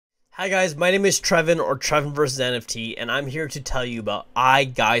Hi guys, my name is Trevin or TREVINvsNFT, and I'm here to tell you about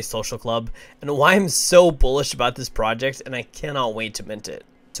iGuy Social Club and why I'm so bullish about this project and I cannot wait to mint it.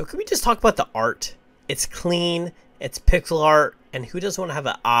 So can we just talk about the art? It's clean, it's pixel art, and who doesn't want to have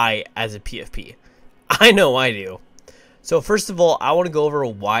an eye as a PFP? I know I do. So first of all, I want to go over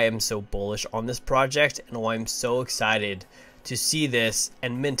why I'm so bullish on this project and why I'm so excited to see this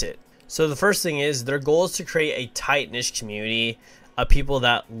and mint it. So the first thing is their goal is to create a tight niche community of people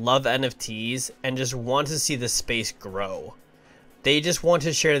that love NFTs and just want to see the space grow. They just want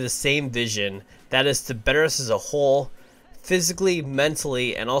to share the same vision, that is to better us as a whole, physically,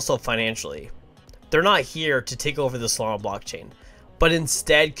 mentally, and also financially. They're not here to take over the Solana blockchain, but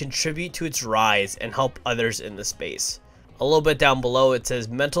instead contribute to its rise and help others in the space. A little bit down below it says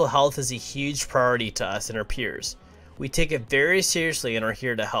mental health is a huge priority to us and our peers. We take it very seriously and are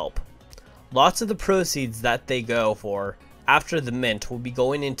here to help. Lots of the proceeds that they go for after the mint will be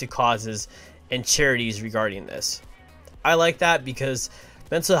going into causes and charities regarding this. I like that because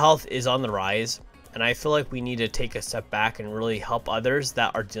mental health is on the rise, and I feel like we need to take a step back and really help others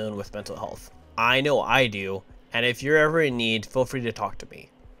that are dealing with mental health. I know I do, and if you're ever in need, feel free to talk to me.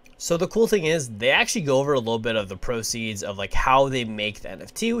 So the cool thing is they actually go over a little bit of the proceeds of like how they make the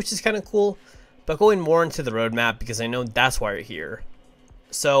NFT, which is kind of cool, but going more into the roadmap because I know that's why you're here.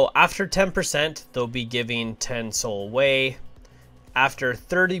 So after 10%, they'll be giving 10 SOL away. After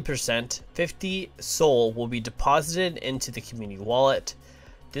 30%, 50 SOL will be deposited into the community wallet.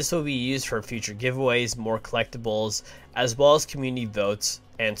 This will be used for future giveaways, more collectibles, as well as community votes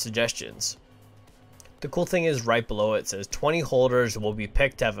and suggestions. The cool thing is right below it says 20 holders will be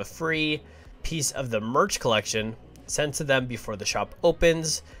picked to have a free piece of the merch collection sent to them before the shop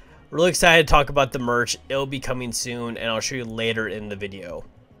opens. Really excited to talk about the merch. It'll be coming soon and I'll show you later in the video.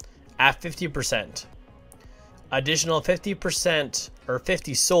 At 50%, additional 50% or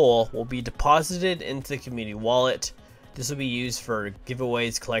 50 SOL will be deposited into the community wallet. This will be used for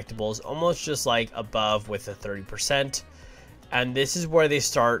giveaways, collectibles, almost just like above with the 30%. And this is where they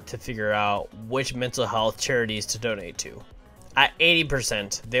start to figure out which mental health charities to donate to. At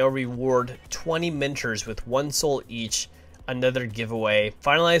 80%, they will reward 20 minters with 1 SOL each. Another giveaway.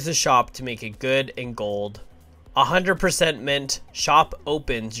 Finalize the shop to make it good and gold. 100% mint. Shop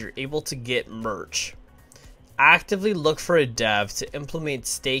opens. You're able to get merch. Actively look for a dev to implement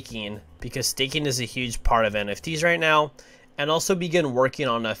staking because staking is a huge part of NFTs right now. And also begin working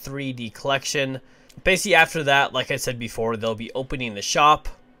on a 3D collection. Basically after that, like I said before, they'll be opening the shop.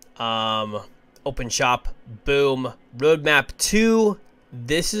 Open shop. Boom. Roadmap 2.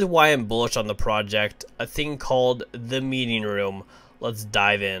 This is why I'm bullish on the project, a thing called the meeting room. Let's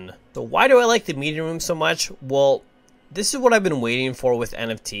dive in. So why do I like the meeting room so much? Well, this is what I've been waiting for with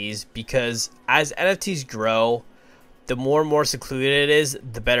NFTs because as NFTs grow, the more and more secluded it is,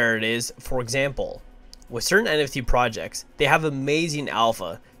 the better it is. For example, with certain NFT projects, they have amazing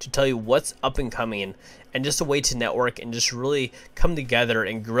alpha to tell you what's up and coming and just a way to network and just really come together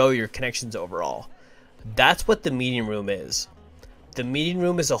and grow your connections overall. That's what the meeting room is. The meeting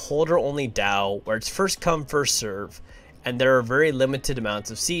room is a holder-only DAO where it's first come, first serve, and there are very limited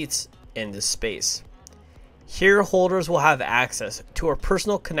amounts of seats in this space. Here, holders will have access to our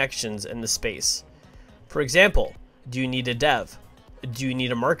personal connections in the space. For example, do you need a dev? Do you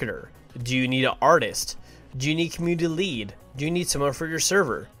need a marketer? Do you need an artist? Do you need community lead? Do you need someone for your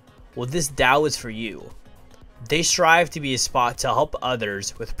server? Well, this DAO is for you. They strive to be a spot to help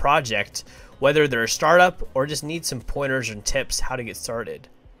others with projects, whether they're a startup or just need some pointers and tips how to get started.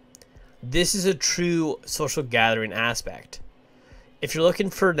 This is a true social gathering aspect. If you're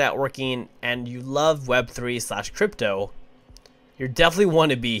looking for networking and you love Web3/crypto, you definitely want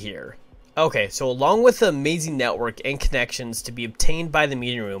to be here. Okay, so along with the amazing network and connections to be obtained by the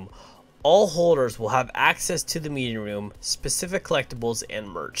meeting room, all holders will have access to the meeting room, specific collectibles, and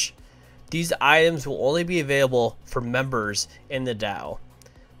merch. These items will only be available for members in the DAO.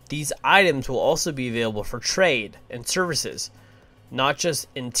 These items will also be available for trade and services, not just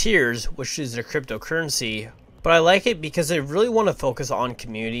in tiers, which is their cryptocurrency, but I like it because I really want to focus on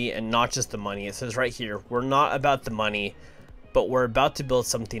community and not just the money. It says right here, we're not about the money, but we're about to build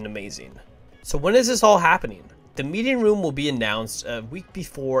something amazing. So when is this all happening? The meeting room will be announced a week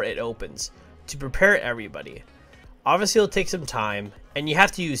before it opens to prepare everybody. Obviously it'll take some time and you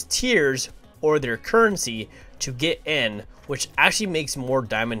have to use tiers or their currency to get in, which actually makes more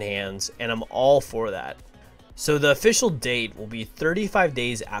diamond hands, and I'm all for that. So the official date will be 35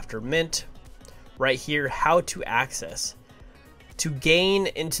 days after mint. Right here, how to access. To gain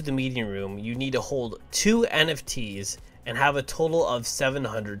into the meeting room, you need to hold 2 NFTs and have a total of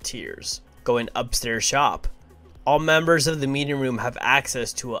 700 tiers. Go in upstairs shop. All members of the meeting room have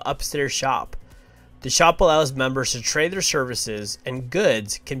access to an upstairs shop. The shop allows members to trade their services, and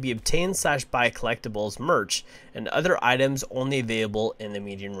goods can be obtained / buy collectibles, merch, and other items only available in the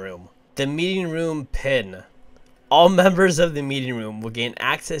meeting room. The meeting room pin. All members of the meeting room will gain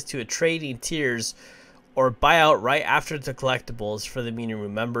access to a trading tiers or buyout right after the collectibles for the meeting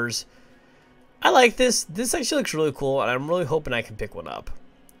room members. I like this. This actually looks really cool, and I'm really hoping I can pick one up.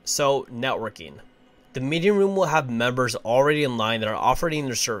 So, networking. The meeting room will have members already in line that are offering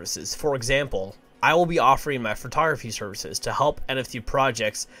their services. For example, I will be offering my photography services to help NFT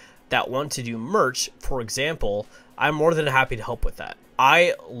projects that want to do merch. For example, I'm more than happy to help with that.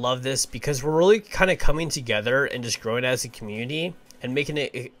 I love this because we're really kind of coming together and just growing as a community and making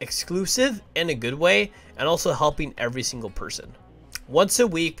it exclusive in a good way, and also helping every single person. Once a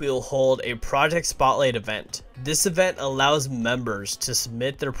week, we will hold a project spotlight event. This event allows members to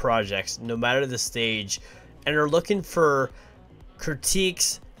submit their projects no matter the stage, and are looking for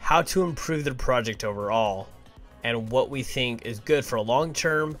critiques, how to improve their project overall, and what we think is good for a long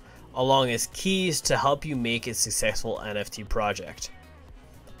term, along as keys to help you make a successful NFT project.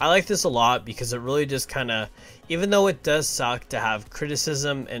 I like this a lot because it really just kind of, even though it does suck to have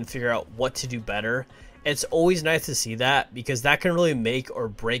criticism and figure out what to do better, it's always nice to see that, because that can really make or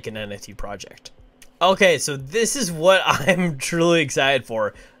break an NFT project. Okay, so this is what I'm truly excited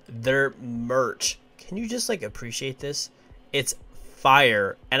for. Their merch. Can you just like appreciate this? It's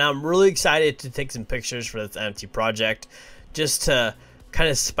fire, and I'm really excited to take some pictures for this NFT project, just to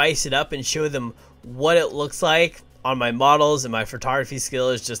kind of spice it up and show them what it looks like on my models and my photography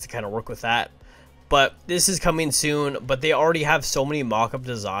skills, just to kind of work with that. But this is coming soon, but they already have so many mock-up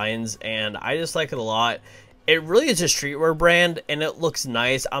designs, and I just like it a lot. It really is a streetwear brand, and it looks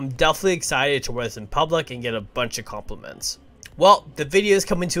nice. I'm definitely excited to wear this in public and get a bunch of compliments. Well, the video is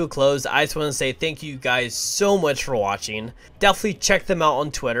coming to a close. I just want to say thank you guys so much for watching. Definitely check them out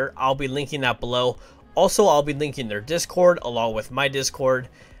on Twitter. I'll be linking that below. Also, I'll be linking their Discord along with my Discord.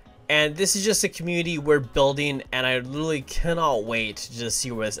 And this is just a community we're building, and I literally cannot wait to just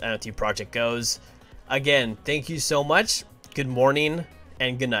see where this NFT project goes. Again, thank you so much. Good morning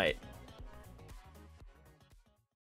and good night.